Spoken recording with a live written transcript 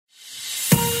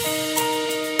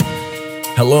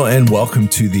Hello and welcome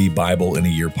to the Bible in a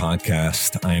Year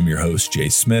podcast. I am your host, Jay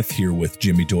Smith, here with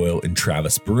Jimmy Doyle and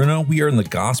Travis Bruno. We are in the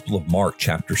Gospel of Mark,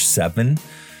 chapter 7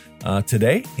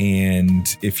 today. And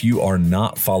if you are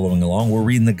not following along, we're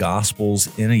reading the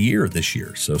Gospels in a year this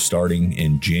year. So starting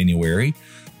in January,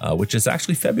 which is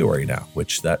actually February now,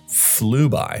 which that flew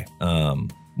by,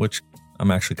 which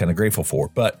I'm actually kind of grateful for.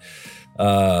 But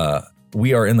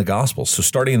we are in the Gospels. So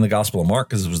starting in the Gospel of Mark,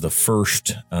 because it was the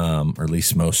first, or at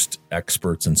least most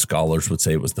experts and scholars would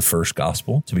say it was the first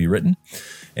gospel to be written.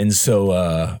 And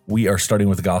so we are starting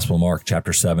with the Gospel of Mark,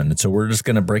 chapter 7. And so we're just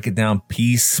going to break it down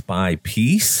piece by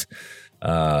piece,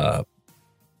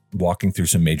 walking through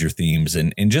some major themes.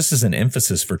 And just as an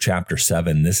emphasis for chapter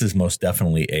 7, this is most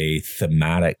definitely a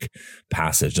thematic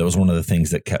passage. That was one of the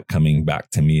things that kept coming back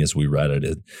to me as we read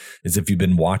it, is if you've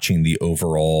been watching the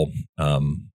overall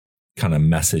kind of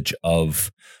message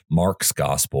of Mark's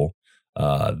gospel,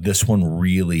 this one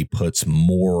really puts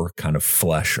more kind of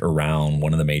flesh around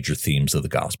one of the major themes of the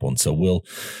gospel. And so we'll,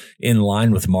 in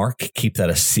line with Mark, keep that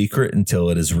a secret until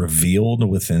it is revealed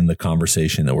within the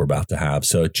conversation that we're about to have.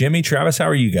 So Jimmy, Travis, how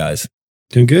are you guys?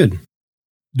 Doing good.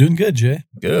 Doing good, Jay.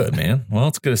 Good, man. Well,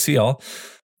 it's good to see y'all.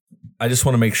 I just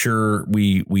want to make sure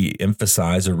we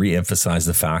emphasize or re-emphasize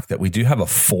the fact that we do have a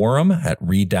forum at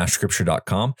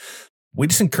read-scripture.com. We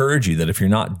just encourage you that if you're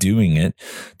not doing it,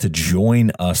 to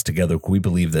join us together. We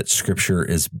believe that Scripture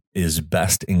is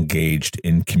best engaged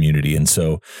in community. And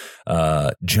so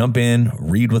jump in,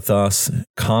 read with us,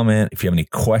 comment. If you have any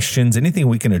questions, anything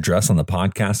we can address on the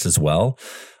podcast as well.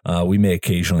 We may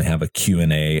occasionally have a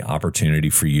Q&A opportunity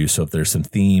for you. So if there's some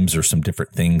themes or some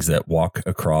different things that walk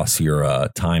across your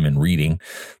time in reading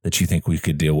that you think we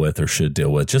could deal with or should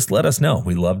deal with, just let us know.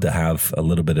 We love to have a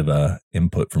little bit of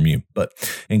input from you. But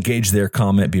engage there,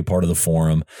 comment, be a part of the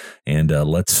forum, and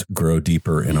let's grow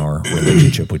deeper in our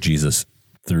relationship with Jesus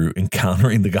through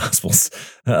encountering the Gospels.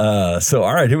 So,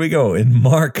 all right, here we go. In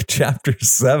Mark chapter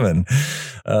 7,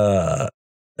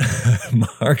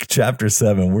 Mark chapter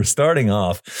 7, we're starting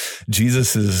off.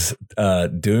 Jesus is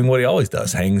doing what he always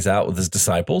does, hangs out with his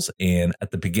disciples. And at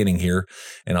the beginning here,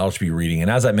 and I'll just be reading. And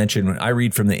as I mentioned, I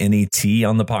read from the NET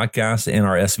on the podcast.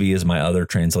 NRSV is my other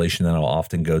translation that I'll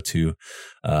often go to.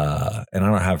 And I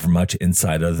don't have much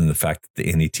insight other than the fact that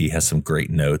the NET has some great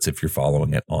notes if you're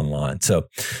following it online. So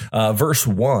verse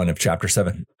 1 of chapter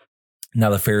 7.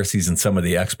 Now the Pharisees and some of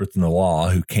the experts in the law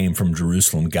who came from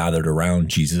Jerusalem gathered around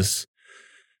Jesus.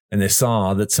 And they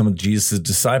saw that some of Jesus'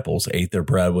 disciples ate their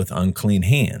bread with unclean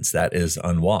hands, that is,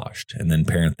 unwashed. And then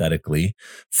parenthetically,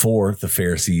 for the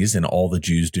Pharisees and all the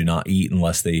Jews do not eat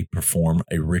unless they perform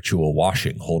a ritual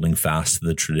washing, holding fast to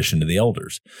the tradition of the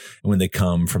elders. And when they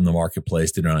come from the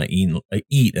marketplace, they do not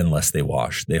eat unless they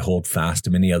wash. They hold fast to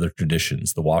many other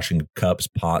traditions, the washing of cups,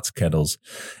 pots, kettles,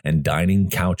 and dining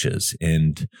couches,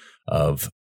 and of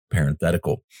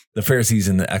parenthetical. The Pharisees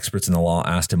and the experts in the law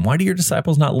asked him, "Why do your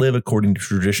disciples not live according to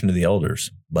tradition of the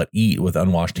elders, but eat with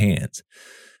unwashed hands?"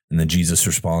 And then Jesus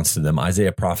responds to them,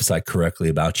 "Isaiah prophesied correctly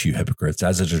about you hypocrites,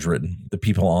 as it is written,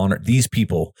 these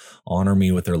people honor me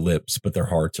with their lips, but their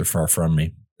hearts are far from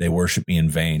me. They worship me in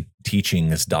vain, teaching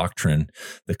as doctrine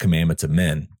the commandments of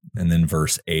men." And then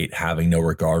verse 8, having no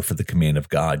regard for the command of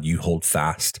God, you hold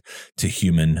fast to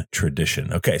human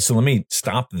tradition. Okay, so let me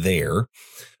stop there.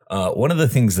 One of the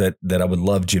things that I would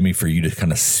love, Jimmy, for you to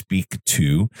kind of speak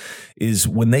to is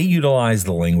when they utilize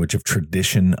the language of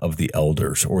tradition of the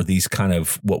elders, or these kind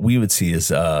of what we would see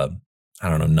as,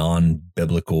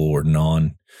 non-biblical or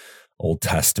non-Old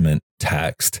Testament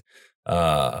text.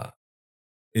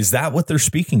 Is that what they're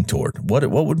speaking toward? What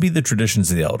would be the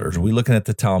traditions of the elders? Are we looking at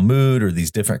the Talmud or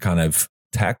these different kind of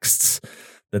texts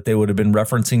that they would have been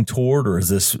referencing toward, or is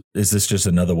this just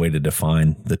another way to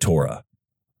define the Torah?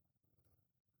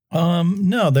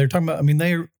 No, they're talking about,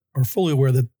 they are fully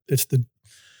aware that it's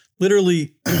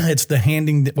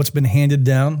what's been handed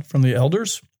down from the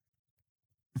elders.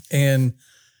 And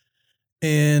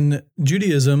in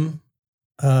Judaism,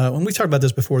 when we talked about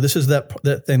this before, this is that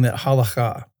thing, that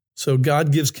halakha. So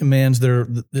God gives commands. There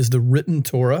is the written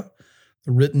Torah,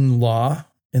 the written law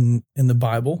in the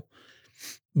Bible,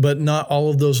 but not all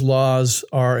of those laws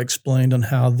are explained on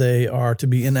how they are to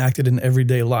be enacted in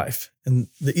everyday life. And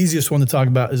the easiest one to talk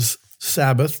about is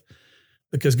Sabbath,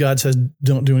 because God says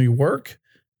don't do any work,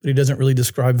 but he doesn't really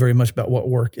describe very much about what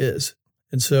work is.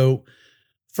 And so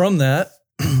from that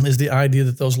is the idea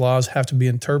that those laws have to be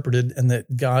interpreted, and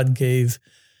that God gave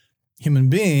human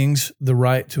beings the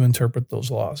right to interpret those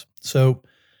laws. So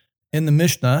in the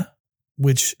Mishnah,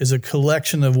 which is a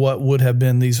collection of what would have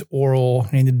been these oral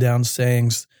handed down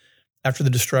sayings after the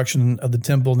destruction of the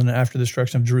temple and then after the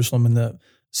destruction of Jerusalem in the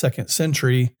 2nd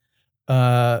century,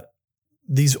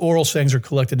 these oral sayings are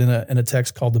collected in a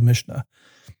text called the Mishnah.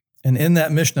 And in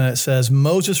that Mishnah, it says,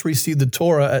 Moses received the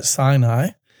Torah at Sinai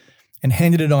and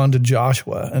handed it on to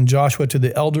Joshua, and Joshua to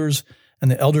the elders, and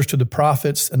the elders to the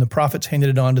prophets, and the prophets handed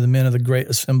it on to the men of the great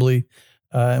assembly,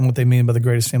 and what they mean by the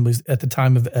great assemblies at the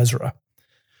time of Ezra.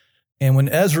 And when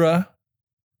Ezra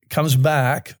comes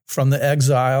back from the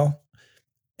exile,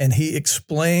 and he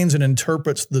explains and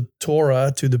interprets the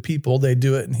Torah to the people, they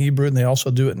do it in Hebrew, and they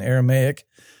also do it in Aramaic.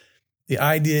 The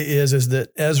idea is that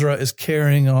Ezra is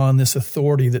carrying on this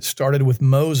authority that started with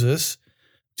Moses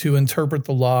to interpret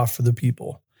the law for the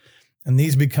people. And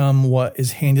these become what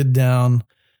is handed down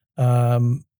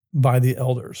by the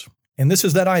elders. And this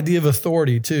is that idea of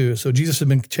authority too. So Jesus has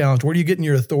been challenged. Where are you getting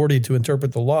your authority to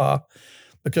interpret the law?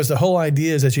 Because the whole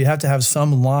idea is that you have to have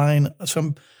some line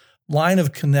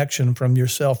of connection from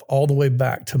yourself all the way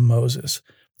back to Moses.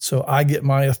 So I get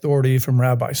my authority from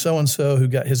Rabbi so-and-so, who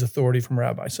got his authority from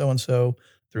Rabbi so-and-so,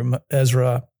 through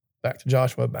Ezra, back to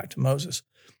Joshua, back to Moses.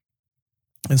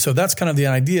 And so that's kind of the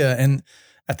idea. And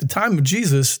at the time of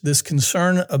Jesus, this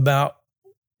concern about,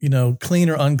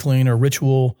 clean or unclean or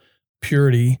ritual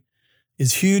purity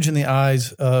is huge in the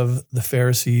eyes of the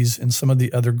Pharisees and some of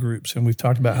the other groups. And we've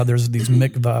talked about how there's these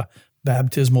mikvah,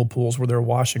 baptismal pools where they're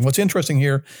washing. What's interesting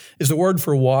here is the word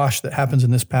for wash that happens in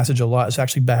this passage a lot is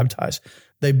actually baptize.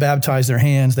 They baptize their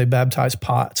hands. They baptize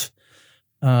pots.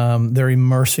 They're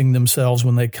immersing themselves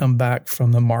when they come back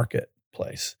from the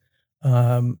marketplace.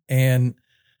 And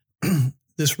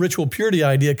this ritual purity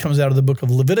idea comes out of the book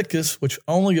of Leviticus, which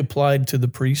only applied to the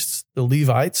priests, the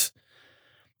Levites,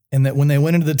 and that when they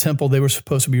went into the temple, they were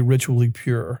supposed to be ritually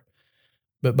pure.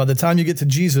 But by the time you get to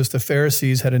Jesus, the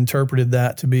Pharisees had interpreted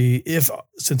that to be, if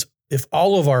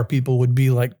all of our people would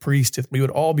be like priests, if we would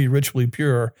all be ritually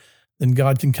pure, then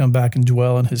God can come back and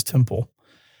dwell in his temple.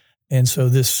 And so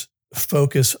this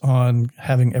focus on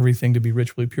having everything to be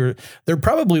ritually pure, they're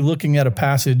probably looking at a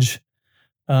passage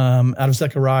out of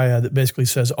Zechariah that basically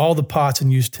says all the pots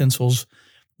and utensils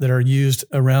that are used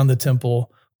around the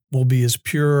temple will be as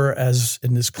pure as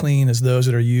and as clean as those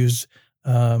that are used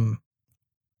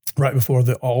right before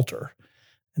the altar.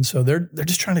 And so they're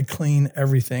just trying to clean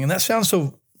everything. And that sounds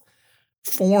so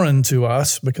foreign to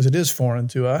us, because it is foreign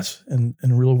to us in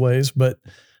real ways, but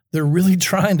they're really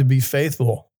trying to be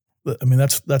faithful. I mean,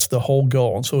 that's the whole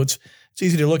goal. And so it's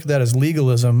easy to look at that as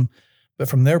legalism, but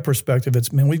from their perspective,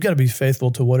 it's, we've got to be faithful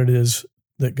to what it is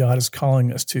that God is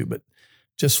calling us to. But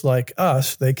just like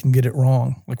us, they can get it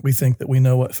wrong. Like we think that we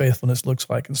know what faithfulness looks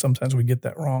like, and sometimes we get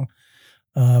that wrong.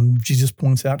 Jesus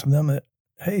points out to them that,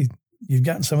 hey, you've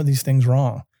gotten some of these things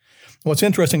wrong. What's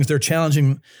interesting is they're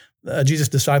challenging Jesus'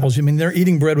 disciples. They're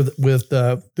eating bread with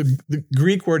the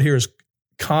Greek word here is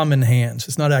common hands.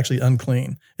 It's not actually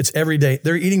unclean. It's everyday.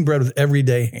 They're eating bread with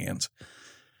everyday hands.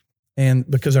 And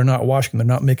because they're not washing, they're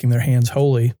not making their hands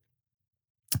holy.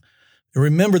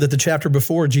 Remember that the chapter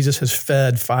before, Jesus has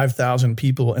fed 5,000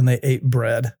 people and they ate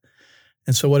bread.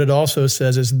 And so what it also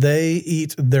says is they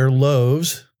eat their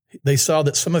loaves. They saw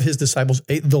that some of his disciples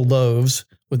ate the loaves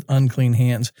with unclean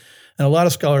hands. And a lot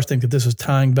of scholars think that this is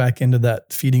tying back into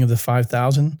that feeding of the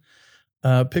 5,000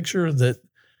 picture, that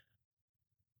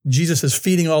Jesus is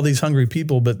feeding all these hungry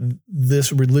people, but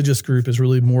this religious group is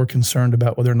really more concerned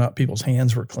about whether or not people's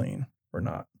hands were clean or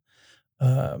not.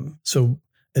 So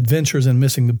adventures in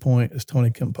missing the point, as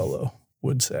Tony Campolo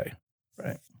would say,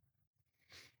 right?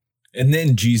 And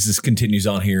then Jesus continues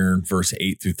on here in verse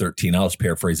 8 through 13. I'll just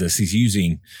paraphrase this. He's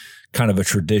using kind of a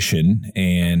tradition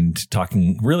and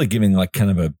really giving like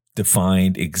kind of a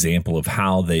defined example of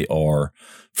how they are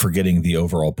forgetting the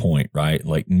overall point, right?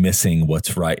 Like missing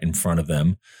what's right in front of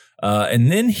them.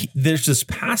 And then there's this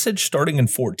passage starting in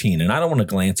 14, and I don't want to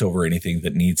glance over anything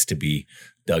that needs to be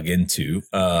dug into.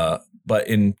 But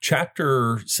in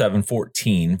chapter 7,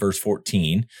 14, verse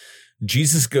 14,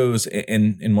 Jesus goes,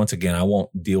 and once again, I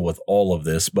won't deal with all of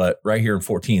this, but right here in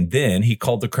 14, then he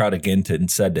called the crowd again and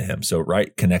said to him, so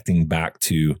right, connecting back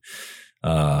to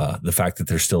the fact that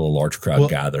there's still a large crowd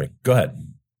gathering. Go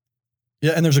ahead.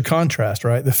 Yeah, and there's a contrast,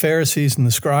 right? The Pharisees and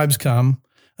the scribes come,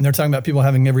 and they're talking about people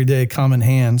having everyday common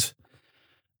hands.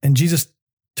 And Jesus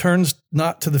turns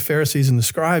not to the Pharisees and the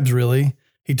scribes, really.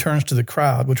 He turns to the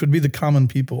crowd, which would be the common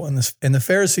people. And the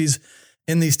Pharisees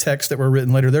in these texts that were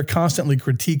written later, they're constantly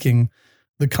critiquing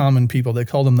the common people. They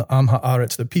call them the Am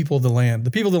Ha'aretz, the people of the land.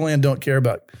 The people of the land don't care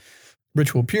about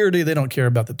ritual purity. They don't care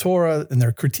about the Torah, and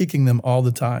they're critiquing them all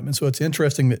the time. And so it's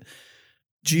interesting that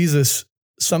Jesus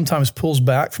sometimes pulls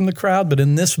back from the crowd, but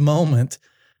in this moment,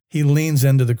 he leans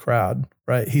into the crowd,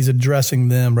 right? He's addressing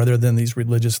them rather than these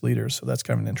religious leaders. So that's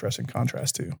kind of an interesting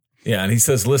contrast too. Yeah, and he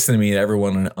says, listen to me,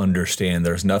 everyone, and understand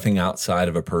there's nothing outside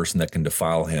of a person that can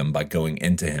defile him by going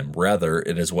into him. Rather,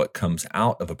 it is what comes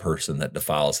out of a person that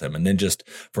defiles him. And then just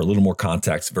for a little more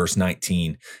context, verse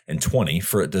 19 and 20,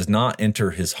 for it does not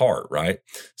enter his heart, right?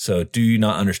 So do you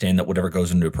not understand that whatever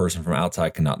goes into a person from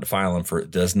outside cannot defile him, for it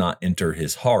does not enter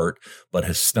his heart, but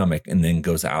his stomach, and then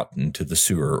goes out into the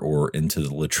sewer or into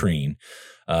the latrine.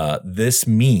 This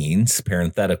means,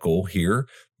 parenthetical here,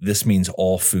 this means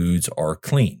all foods are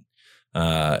clean.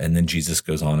 And then Jesus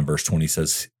goes on in verse 20,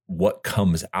 says, what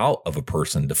comes out of a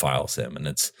person defiles him. And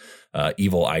it's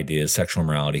evil ideas, sexual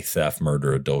immorality, theft,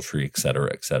 murder, adultery, et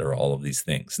cetera, all of these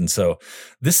things. And so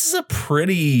this is a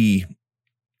pretty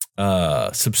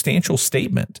substantial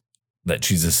statement that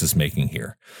Jesus is making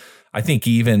here. I think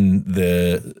even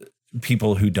the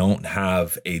people who don't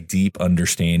have a deep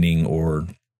understanding or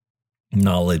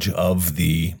knowledge of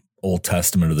the Old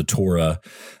Testament or the Torah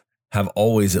have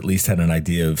always at least had an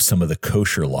idea of some of the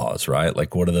kosher laws, right?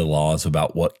 Like what are the laws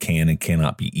about what can and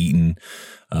cannot be eaten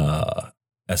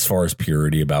as far as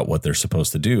purity, about what they're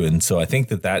supposed to do. And so I think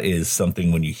that is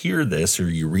something when you hear this or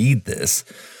you read this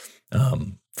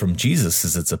from Jesus,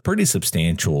 is it's a pretty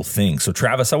substantial thing. So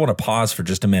Travis, I want to pause for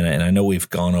just a minute. And I know we've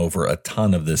gone over a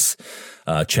ton of this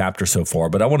chapter so far,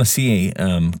 but I want to see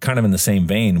kind of in the same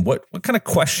vein, what kind of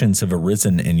questions have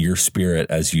arisen in your spirit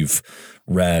as you've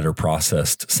read or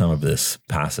processed some of this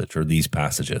passage or these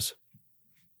passages?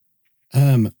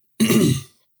 I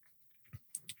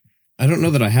don't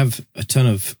know that I have a ton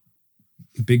of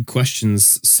big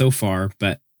questions so far,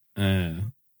 but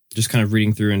just kind of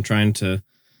reading through and trying to,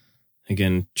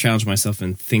 again, challenge myself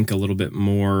and think a little bit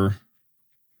more,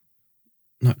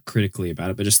 not critically about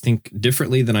it, but just think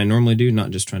differently than I normally do, not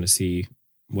just trying to see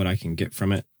what I can get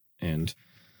from it. And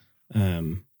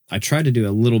I tried to do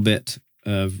a little bit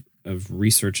of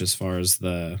research as far as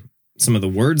some of the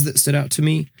words that stood out to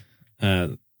me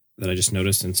that I just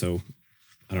noticed. And so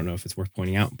I don't know if it's worth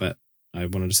pointing out, but I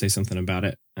wanted to say something about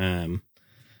it.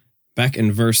 Back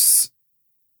in verse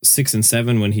 6 and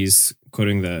 7, when he's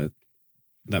quoting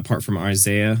that part from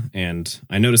Isaiah, and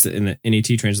I noticed that in the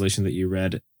NET translation that you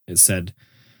read, it said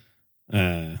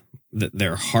that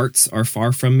their hearts are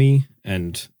far from me.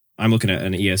 And I'm looking at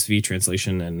an ESV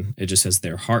translation, and it just says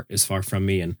their heart is far from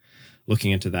me. And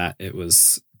looking into that, it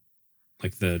was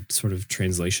like the sort of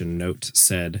translation note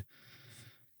said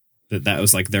that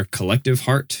was like their collective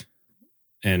heart.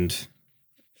 And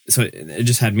so it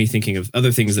just had me thinking of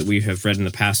other things that we have read in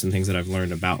the past and things that I've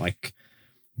learned about, like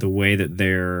the way that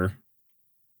their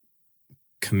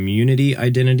community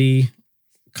identity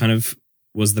kind of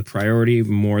was the priority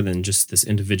more than just this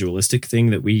individualistic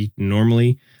thing that we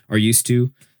normally are used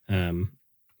to,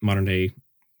 modern day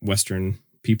Western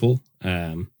people.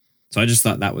 So I just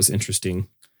thought that was interesting,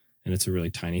 and it's a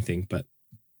really tiny thing, but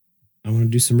I want to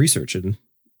do some research and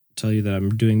tell you that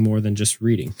I'm doing more than just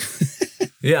reading.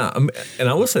 Yeah. And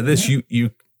I will say this,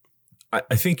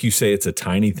 I think you say it's a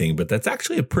tiny thing, but that's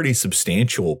actually a pretty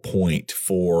substantial point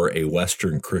for a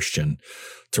Western Christian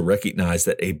to recognize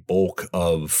that a bulk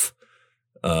of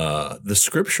the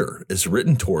scripture is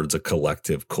written towards a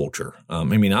collective culture. I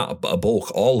mean, not a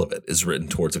bulk, all of it is written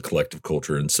towards a collective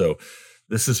culture. And so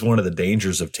this is one of the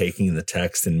dangers of taking the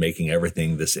text and making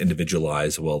everything this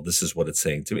individualized. Well, this is what it's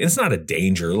saying to me. It's not a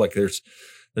danger. Like there's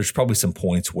probably some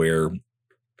points where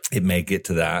it may get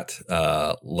to that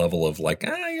level of like,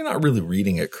 you're not really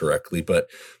reading it correctly, but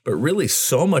really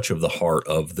so much of the heart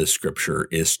of the scripture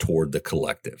is toward the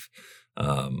collective,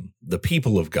 the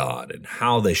people of God and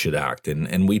how they should act.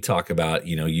 And we talk about,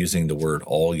 using the word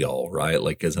all y'all, right?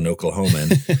 Like as an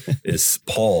Oklahoman is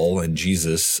Paul and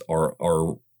Jesus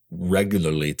are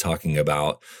regularly talking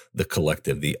about the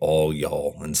collective, the all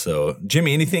y'all. And so,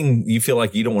 Jimmy, anything you feel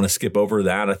like you don't want to skip over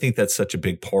that? I think that's such a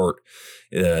big part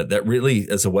that really,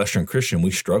 as a Western Christian,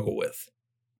 we struggle with.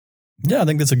 Yeah, I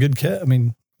think that's a good catch. I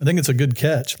mean, I think it's a good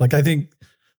catch. Like, I think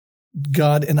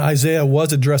God in Isaiah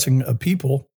was addressing a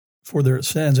people for their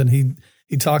sins, and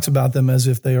he talks about them as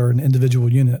if they are an individual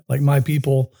unit. Like, my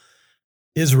people,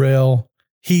 Israel,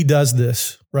 he does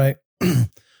this, right?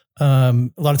 A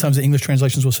lot of times the English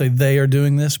translations will say they are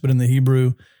doing this, but in the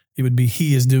Hebrew, it would be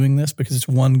he is doing this because it's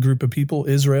one group of people,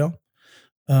 Israel.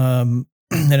 And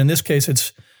in this case,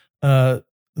 it's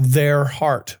their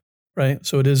heart, right?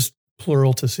 So it is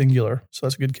plural to singular. So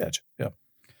that's a good catch. Yeah.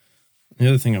 The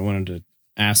other thing I wanted to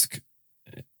ask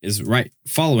is right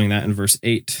following that in verse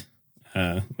 8,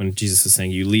 when Jesus is saying,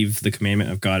 you leave the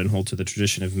commandment of God and hold to the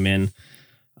tradition of men.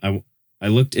 I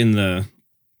looked in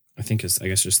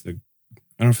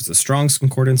I don't know if it's a Strong's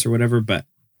Concordance or whatever, but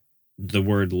the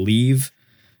word leave,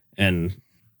 and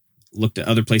looked at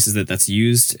other places that's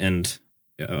used, and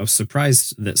I was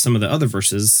surprised that some of the other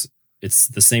verses, it's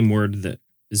the same word that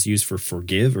is used for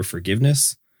forgive or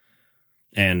forgiveness.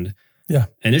 And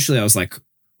initially I was like,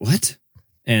 what?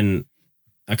 And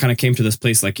I kind of came to this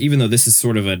place, like, even though this is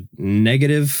sort of a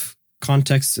negative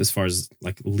context as far as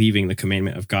like leaving the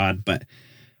commandment of God, but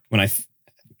when I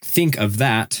think of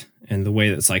that and the way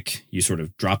that's like you sort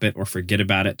of drop it or forget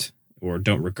about it or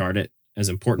don't regard it as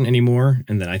important anymore,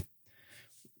 and then I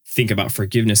think about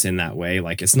forgiveness in that way,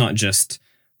 like it's not just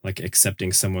like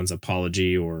accepting someone's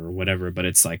apology or whatever, but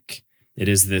it's like it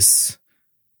is this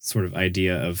sort of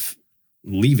idea of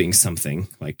leaving something.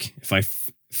 Like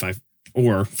if I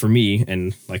or for me,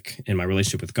 and like in my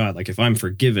relationship with God, like if I'm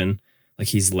forgiven, like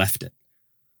he's left it.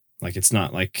 Like it's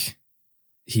not like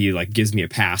he like gives me a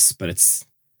pass, but it's,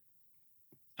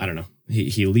 I don't know.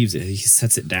 He leaves it. He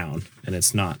sets it down, and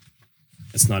it's not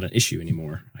an issue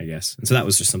anymore, I guess. And so that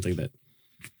was just something that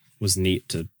was neat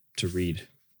to read.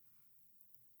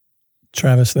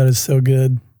 Travis, that is so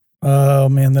good. Oh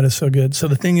man, that is so good. So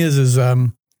the thing is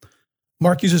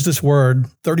Mark uses this word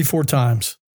 34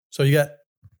 times. So you got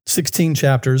 16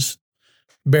 chapters,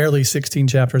 barely 16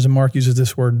 chapters, and Mark uses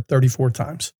this word 34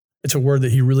 times. It's a word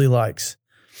that he really likes.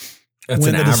 That's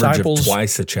an average of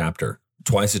twice a chapter,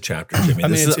 Jimmy.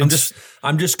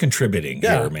 I'm just contributing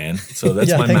here, man. So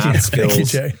that's my math skills. Thank you,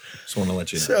 Jay. Just want to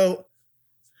let you know.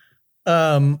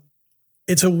 So,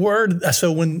 it's a word.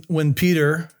 So when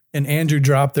Peter and Andrew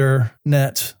drop their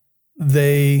nets,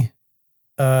 they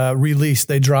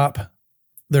they drop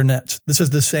their nets. This is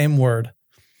the same word.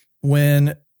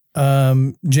 When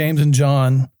James and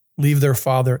John leave their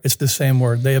father, it's the same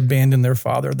word. They abandon their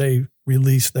father. They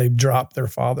drop their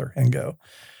father and go.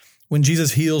 When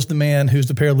Jesus heals the man who's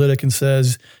the paralytic and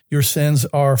says, your sins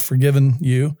are forgiven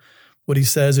you, what he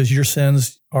says is your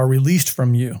sins are released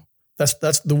from you.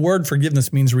 That's the word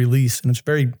forgiveness means release. And it's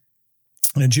very,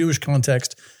 in a Jewish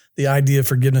context, the idea of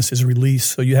forgiveness is release.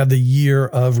 So you have the year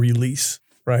of release,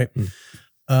 right?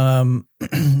 When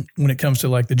it comes to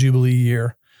like the Jubilee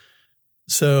year.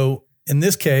 So in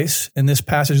this case, in this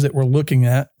passage that we're looking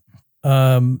at,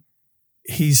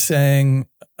 he's saying,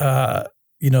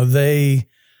 they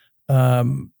are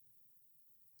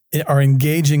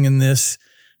engaging in this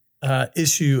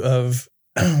issue of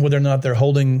whether or not they're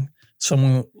holding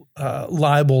someone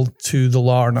liable to the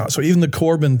law or not. So even the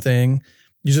Corbin thing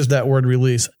uses that word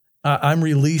release. I'm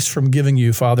released from giving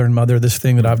you, father and mother, this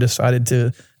thing that I've decided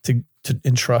to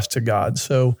entrust to God.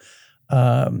 So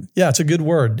it's a good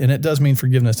word, and it does mean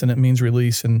forgiveness, and it means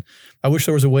release. And I wish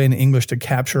there was a way in English to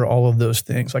capture all of those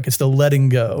things. Like it's the letting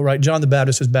go, right? John the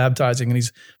Baptist is baptizing, and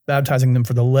he's baptizing them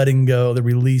for the letting go, the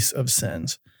release of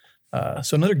sins.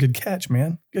 So another good catch,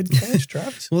 man. Good catch,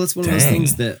 Travis. Well, it's one of those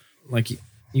things that like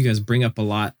you guys bring up a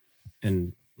lot,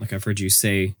 and like I've heard you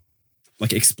say,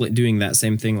 like doing that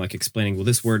same thing, like explaining, well,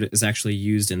 this word is actually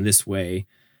used in this way.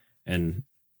 And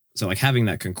so like having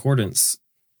that concordance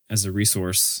as a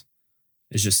resource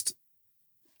is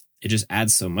it just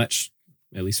adds so much,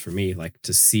 at least for me, like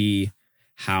to see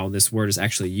how this word is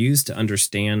actually used, to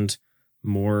understand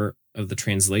more of the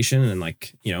translation. And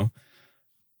like,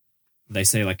 they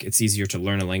say like it's easier to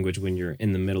learn a language when you're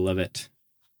in the middle of it,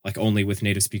 like only with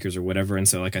native speakers or whatever. And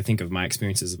so like I think of my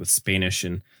experiences with Spanish,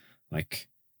 and like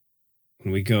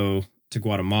when we go to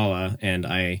Guatemala and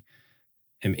I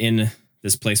am in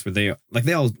this place where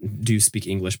they all do speak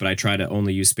English, but I try to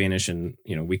only use Spanish, and,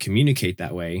 we communicate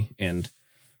that way. And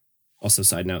also,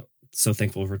 side note, so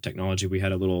thankful for technology. We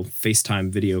had a little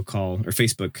FaceTime video call or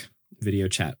Facebook video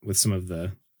chat with some of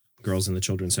the girls in the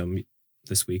children's home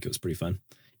this week. It was pretty fun.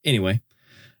 Anyway,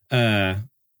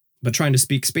 but trying to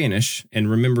speak Spanish and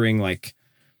remembering like,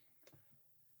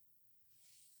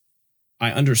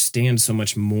 I understand so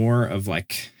much more of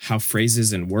like how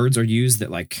phrases and words are used that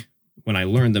like, when I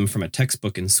learned them from a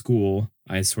textbook in school,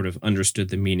 I sort of understood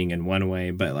the meaning in one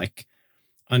way, but like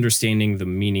understanding the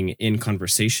meaning in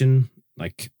conversation,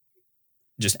 like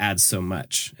just adds so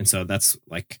much. And so that's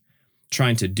like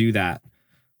trying to do that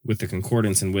with the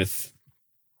concordance and with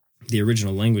the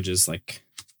original languages. Like,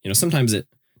 sometimes it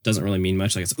doesn't really mean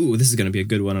much. Like it's, ooh, this is going to be a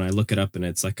good one. And I look it up and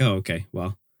it's like, oh, okay,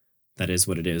 well, that is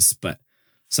what it is. But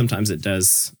sometimes it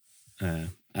does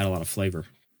add a lot of flavor.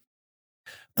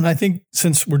 And I think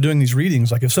since we're doing these readings,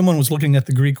 like if someone was looking at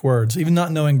the Greek words, even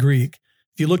not knowing Greek,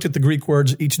 if you looked at the Greek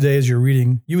words each day as you're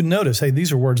reading, you would notice, hey,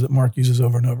 these are words that Mark uses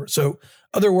over and over. So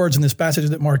other words in this passage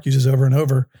that Mark uses over and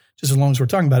over, just as long as we're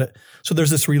talking about it. So there's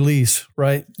this release,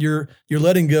 right? You're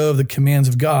letting go of the commands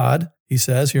of God, he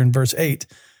says here in verse 8,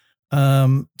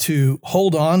 to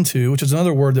hold on to, which is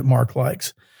another word that Mark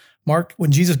likes. Mark,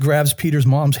 when Jesus grabs Peter's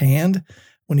mom's hand,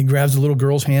 when he grabs the little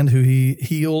girl's hand who he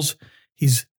heals,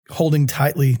 he's holding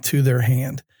tightly to their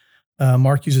hand.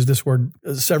 Mark uses this word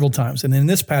several times. And in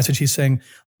this passage, he's saying,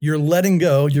 you're letting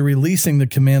go, you're releasing the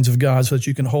commands of God so that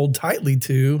you can hold tightly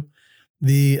to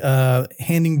the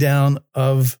handing down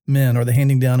of men, or the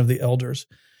handing down of the elders.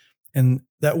 And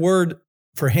that word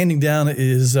for handing down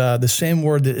is the same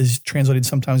word that is translated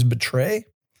sometimes betray.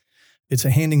 It's a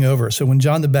handing over. So when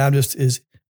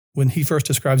when he first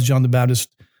describes John the Baptist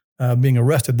being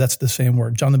arrested, that's the same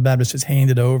word. John the Baptist is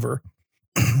handed over.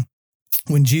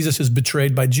 When Jesus is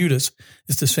betrayed by Judas,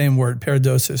 it's the same word,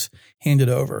 paradosis, handed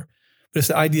over. But it's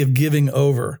the idea of giving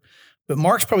over. But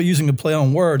Mark's probably using a play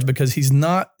on words because he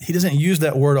doesn't use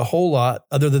that word a whole lot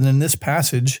other than in this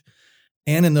passage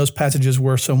and in those passages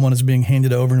where someone is being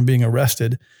handed over and being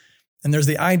arrested. And there's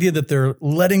the idea that they're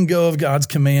letting go of God's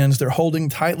commands. They're holding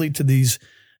tightly to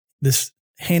this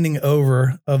handing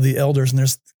over of the elders. And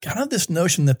there's kind of this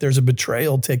notion that there's a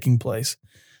betrayal taking place,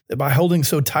 that by holding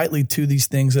so tightly to these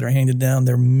things that are handed down,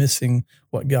 they're missing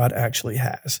what God actually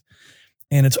has.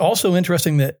 And it's also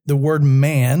interesting that the word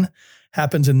man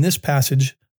happens in this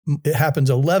passage. It happens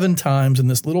 11 times in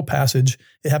this little passage.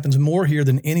 It happens more here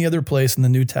than any other place in the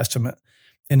New Testament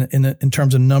in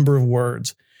terms of number of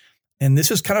words. And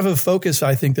this is kind of a focus,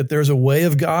 I think, that there's a way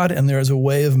of God and there is a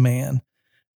way of man.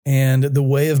 And the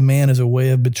way of man is a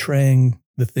way of betraying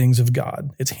the things of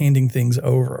God. It's handing things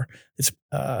over. It's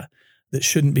that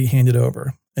shouldn't be handed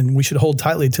over. And we should hold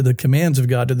tightly to the commands of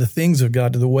God, to the things of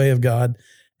God, to the way of God,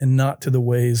 and not to the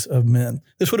ways of men.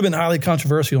 This would have been highly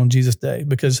controversial in Jesus' day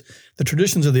because the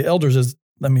traditions of the elders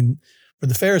for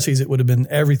the Pharisees, it would have been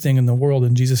everything in the world.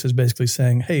 And Jesus is basically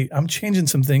saying, hey, I'm changing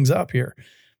some things up here.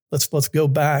 Let's go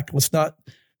back. Let's not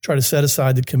try to set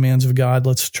aside the commands of God.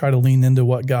 Let's try to lean into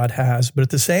what God has. But at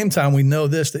the same time, we know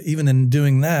this, that even in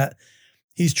doing that,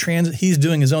 he's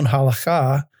doing his own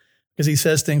halakha, because he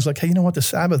says things like, hey, you know what? The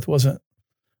Sabbath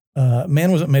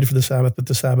man wasn't made for the Sabbath, but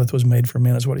the Sabbath was made for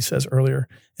man, is what he says earlier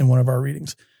in one of our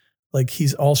readings. Like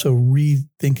he's also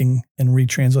rethinking and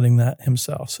retranslating that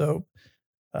himself. So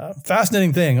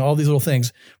fascinating thing, all these little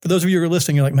things. For those of you who are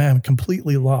listening, you're like, man, I'm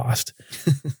completely lost.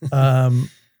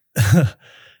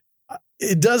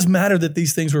 It does matter that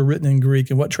these things were written in Greek,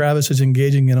 and what Travis is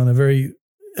engaging in on a very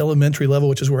elementary level,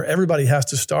 which is where everybody has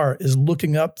to start, is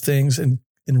looking up things and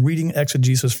reading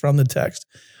exegesis from the text,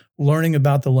 learning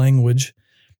about the language.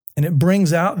 And it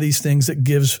brings out these things that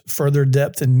gives further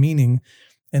depth and meaning.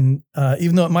 And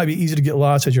even though it might be easy to get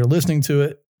lost as you're listening to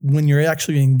it, when you're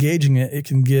actually engaging it, it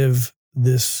can give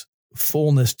this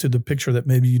fullness to the picture that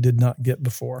maybe you did not get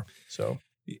before. So,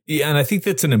 yeah, and I think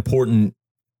that's an important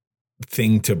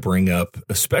thing to bring up,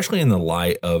 especially in the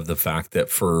light of the fact that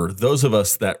for those of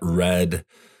us that read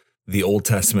the Old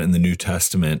Testament and the New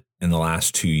Testament in the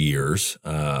last 2 years,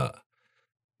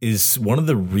 is one of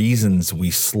the reasons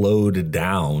we slowed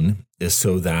down is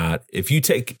so that if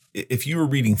you were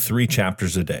reading 3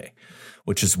 chapters a day,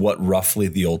 which is what roughly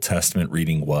the Old Testament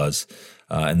reading was,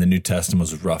 and the New Testament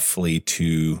was roughly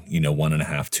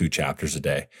 1.5, 2 chapters a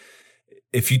day.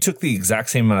 If you took the exact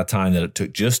same amount of time that it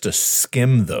took just to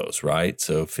skim those, right?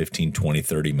 So 15, 20,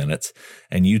 30 minutes,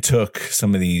 and you took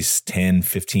some of these 10,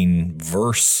 15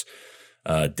 verse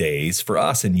days for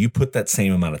us, and you put that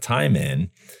same amount of time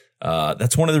in,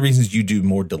 that's one of the reasons you do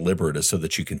more deliberate, is so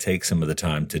that you can take some of the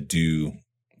time to do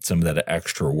some of that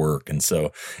extra work. And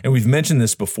we've mentioned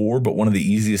this before, but one of the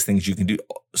easiest things you can do,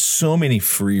 so many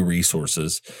free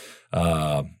resources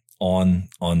on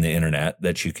the internet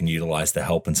that you can utilize to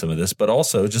help in some of this, but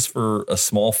also just for a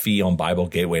small fee on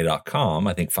BibleGateway.com,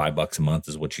 I think $5 a month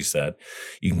is what you said,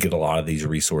 you can get a lot of these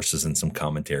resources and some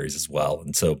commentaries as well.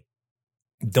 And so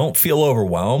don't feel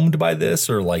overwhelmed by this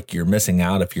or like you're missing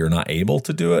out if you're not able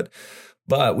to do it.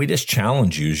 But we just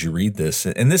challenge you as you read this.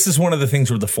 And this is one of the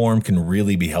things where the forum can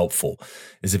really be helpful,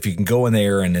 is if you can go in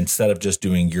there and instead of just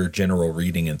doing your general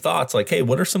reading and thoughts, like, hey,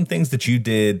 what are some things that you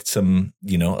did some,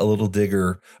 a little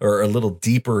digger or a little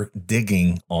deeper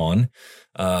digging on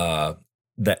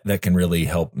that can really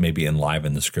help maybe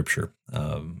enliven the scripture.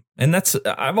 And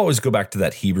I've always go back to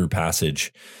that Hebrew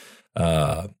passage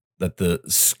that the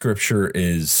scripture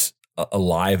is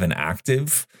alive and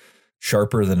active,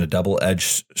 sharper than a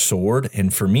double-edged sword.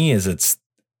 And for me,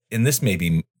 and this may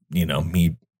be,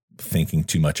 me thinking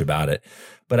too much about it,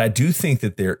 but I do think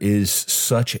that there is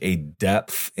such a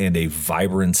depth and a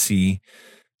vibrancy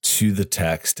to the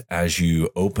text as you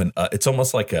open. It's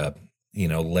almost like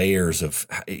layers of,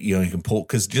 you can pull,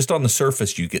 because just on the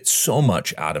surface, you get so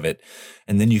much out of it.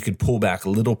 And then you could pull back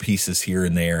little pieces here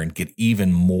and there and get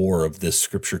even more of this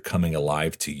scripture coming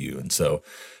alive to you. And so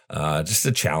just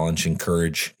a challenge,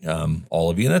 encourage all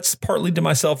of you. And that's partly to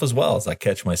myself as well, as I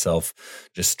catch myself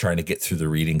just trying to get through the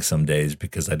reading some days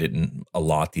because I didn't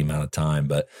allot the amount of time.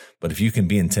 But if you can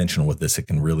be intentional with this, it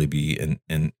can really be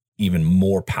an even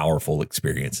more powerful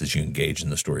experience as you engage in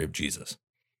the story of Jesus.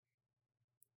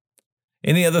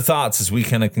 Any other thoughts as we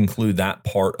kind of conclude that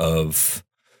part of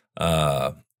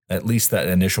at least that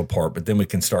initial part, but then we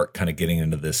can start kind of getting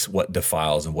into this, what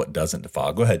defiles and what doesn't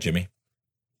defile. Go ahead, Jimmy.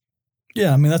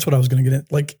 Yeah, I mean, that's what I was going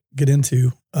to get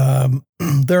into.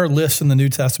 There are lists in the New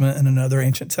Testament and in other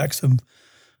ancient texts of,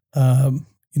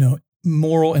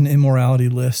 moral and immorality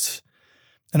lists.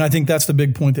 And I think that's the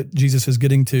big point that Jesus is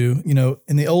getting to.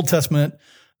 In the Old Testament,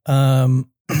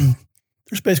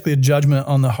 there's basically a judgment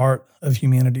on the heart of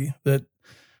humanity that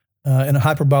in a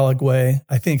hyperbolic way,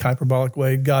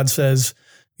 God says,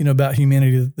 about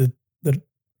humanity that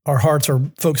our hearts are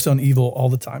focused on evil all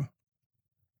the time.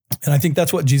 And I think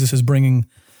that's what Jesus is bringing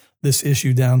this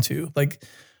issue down to. Like,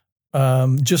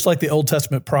 just like the Old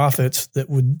Testament prophets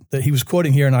that he was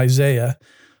quoting here in Isaiah,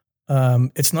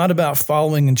 it's not about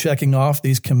following and checking off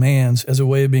these commands as a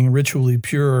way of being ritually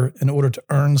pure in order to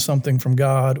earn something from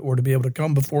God or to be able to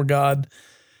come before God.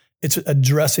 It's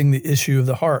addressing the issue of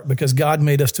the heart, because God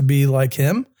made us to be like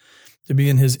him, to be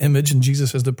in his image, and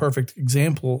Jesus is the perfect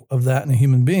example of that in a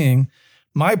human being.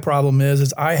 My problem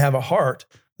is I have a heart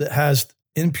that has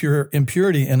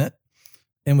impurity in it,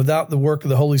 and without the work of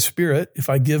the Holy Spirit, if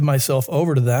I give myself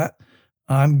over to that,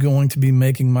 I'm going to be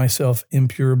making myself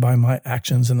impure by my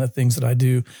actions and the things that I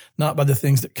do, not by the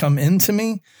things that come into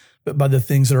me, but by the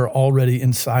things that are already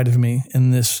inside of me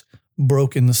in this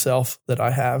broken self that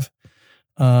I have.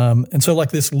 And so like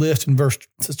this list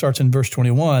starts in verse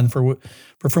 21, for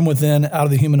from within, out of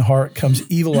the human heart comes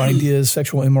evil ideas,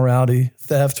 sexual immorality,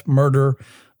 theft, murder,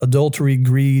 adultery,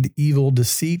 greed, evil,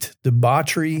 deceit,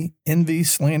 debauchery, envy,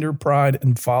 slander, pride,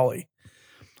 and folly.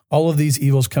 All of these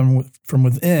evils come from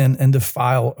within and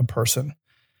defile a person.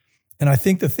 And I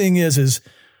think the thing is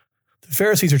the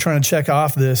Pharisees are trying to check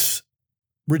off this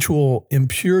ritual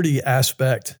impurity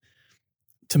aspect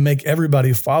to make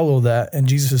everybody follow that. And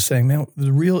Jesus is saying, man,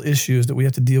 the real issue is that we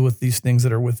have to deal with these things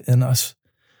that are within us.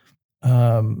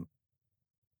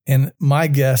 And my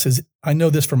guess is, I know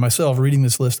this for myself, reading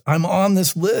this list, I'm on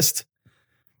this list.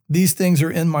 These things are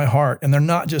in my heart, and they're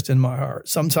not just in my heart.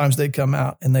 Sometimes they come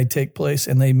out and they take place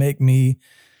and they make me,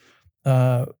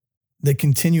 they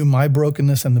continue my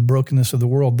brokenness and the brokenness of the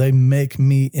world. They make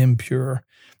me impure.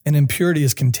 And impurity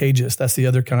is contagious. That's the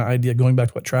other kind of idea, going back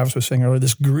to what Travis was saying earlier,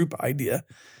 this group idea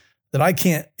that I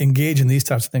can't engage in these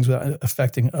types of things without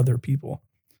affecting other people.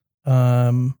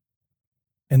 And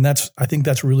I think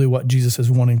that's really what Jesus is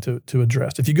wanting to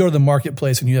address. If you go to the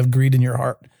marketplace and you have greed in your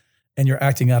heart and you're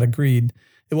acting out of greed,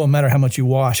 it won't matter how much you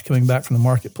wash coming back from the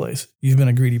marketplace. You've been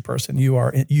a greedy person.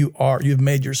 You've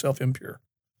made yourself impure.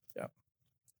 Yeah.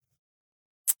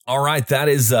 All right. That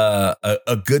is a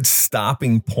good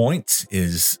stopping point,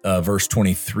 is verse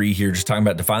 23 here, just talking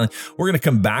about defiling. We're going to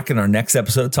come back in our next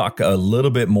episode, talk a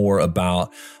little bit more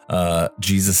about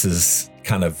Jesus's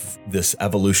kind of this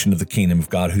evolution of the kingdom of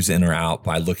God, who's in or out,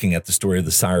 by looking at the story of the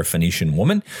Syrophoenician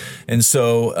woman. And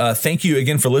so thank you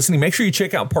again for listening. Make sure you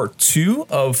check out part 2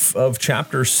 of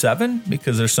chapter 7,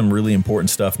 because there's some really important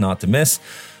stuff not to miss.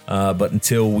 But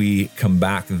until we come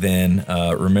back then,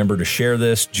 remember to share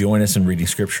this, join us in reading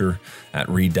scripture at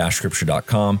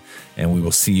read-scripture.com, and we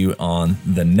will see you on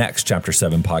the next chapter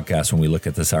 7 podcast when we look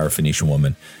at the Syrophoenician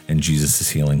woman and Jesus'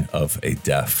 healing of a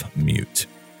deaf mute.